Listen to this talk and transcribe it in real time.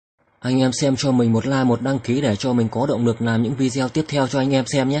Anh em xem cho mình một like, một đăng ký để cho mình có động lực làm những video tiếp theo cho anh em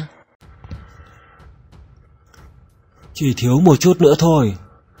xem nhé. Chỉ thiếu một chút nữa thôi.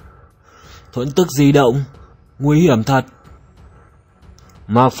 Thuẫn tức di động, nguy hiểm thật.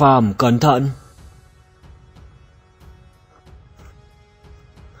 Mạc Phàm cẩn thận.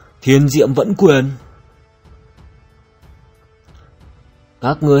 Thiên diệm vẫn quyền.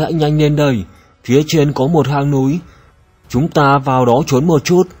 Các người hãy nhanh lên đây, phía trên có một hang núi, chúng ta vào đó trốn một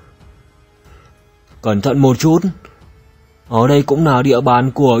chút. Cẩn thận một chút, ở đây cũng là địa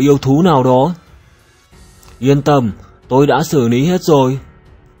bàn của yêu thú nào đó. Yên tâm, tôi đã xử lý hết rồi.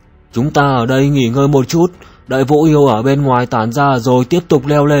 Chúng ta ở đây nghỉ ngơi một chút, đợi vũ yêu ở bên ngoài tản ra rồi tiếp tục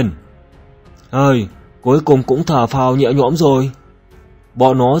leo lên. Cuối cùng cũng thở phào nhẹ nhõm rồi.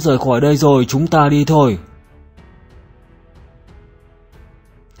 Bọn nó rời khỏi đây rồi, chúng ta đi thôi.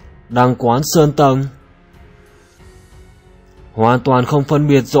 Đăng quán sơn tầng. Hoàn toàn không phân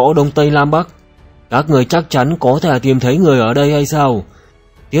biệt rõ đông tây nam bắc. Các người chắc chắn có thể tìm thấy người ở đây hay sao?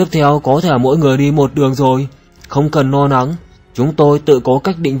 Tiếp theo có thể mỗi người đi một đường rồi, không cần lo lắng, chúng tôi tự có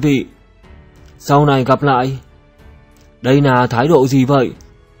cách định vị. Sau này gặp lại. Đây là thái độ gì vậy?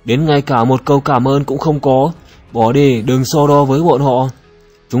 Đến ngay cả một câu cảm ơn cũng không có. Bỏ đi, đừng so đo với bọn họ.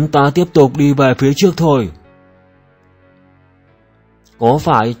 Chúng ta tiếp tục đi về phía trước thôi. Có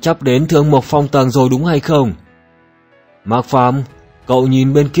phải chắp đến Thương Mộc Phong tầng rồi đúng hay không? Mạc Phàm, cậu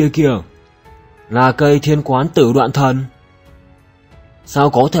nhìn bên kia kìa, là cây Thiên Quán Tử Đoạn Thần. Sao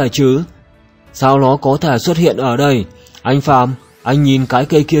có thể chứ? Sao nó có thể xuất hiện ở đây? Anh Phàm, anh nhìn cái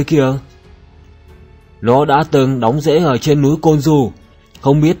cây kia kìa. Nó đã từng đóng rễ ở trên núi Côn Du,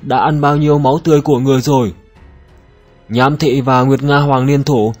 không biết đã ăn bao nhiêu máu tươi của người rồi. Nham Thị và Nguyệt Nga Hoàng liên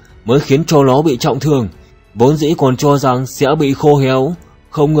thủ mới khiến cho nó bị trọng thương, vốn dĩ còn cho rằng sẽ bị khô héo,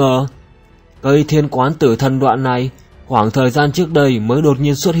 không ngờ cây Thiên Quán Tử Thần Đoạn này khoảng thời gian trước đây mới đột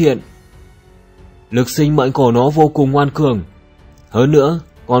nhiên xuất hiện. Lực sinh mệnh của nó vô cùng ngoan cường, hơn nữa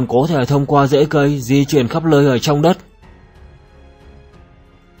còn có thể thông qua rễ cây di chuyển khắp nơi ở trong đất.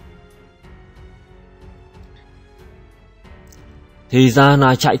 Thì ra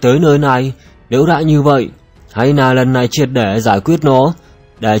là chạy tới nơi này. Nếu đã như vậy, hay là lần này triệt để giải quyết nó,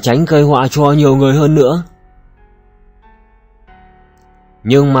 để tránh gây họa cho nhiều người hơn nữa.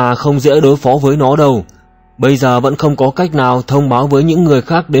 Nhưng mà không dễ đối phó với nó đâu. Bây giờ vẫn không có cách nào thông báo với những người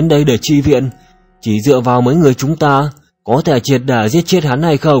khác đến đây để chi viện. Chỉ dựa vào mấy người chúng ta có thể triệt để giết chết hắn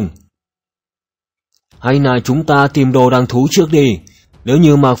hay không? Hay là chúng ta tìm đồ đằng thú trước đi. Nếu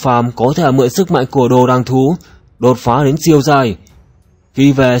như Mạc Phàm có thể mượn sức mạnh của đồ đằng thú đột phá đến siêu giai,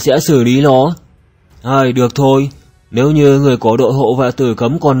 khi về sẽ xử lý nó. Được thôi, nếu như người của đội hộ vệ tử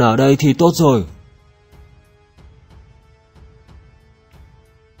cấm còn ở đây thì tốt rồi.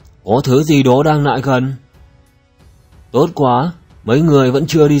 Có thứ gì đó đang lại gần. Tốt quá, mấy người vẫn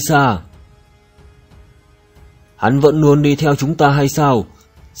chưa đi xa. Hắn vẫn luôn đi theo chúng ta hay sao?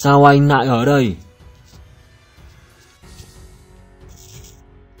 Sao anh lại ở đây?